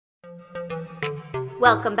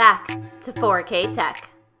Welcome back to 4K Tech.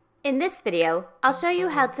 In this video, I'll show you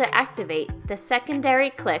how to activate the secondary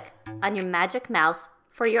click on your Magic Mouse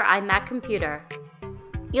for your iMac computer.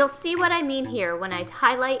 You'll see what I mean here when I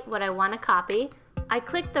highlight what I want to copy. I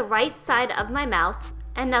click the right side of my mouse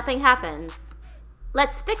and nothing happens.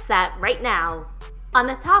 Let's fix that right now. On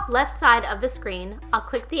the top left side of the screen, I'll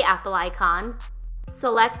click the Apple icon,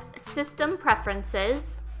 select System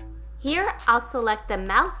Preferences. Here, I'll select the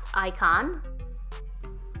mouse icon.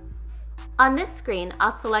 On this screen,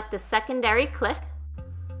 I'll select the secondary click.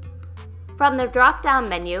 From the drop-down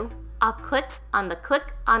menu, I'll click on the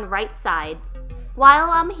Click on Right side. While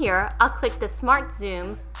I'm here, I'll click the Smart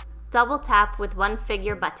Zoom, double tap with one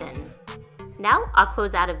finger button. Now, I'll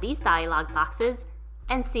close out of these dialog boxes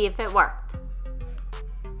and see if it worked.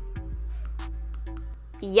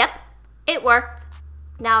 Yep, it worked.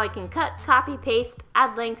 Now I can cut, copy, paste,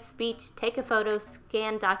 add links, speech, take a photo,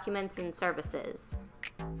 scan documents and services.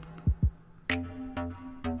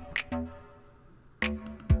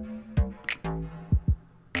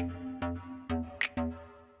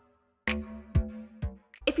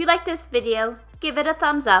 If you like this video, give it a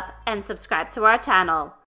thumbs up and subscribe to our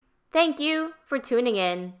channel. Thank you for tuning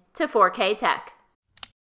in to 4K Tech.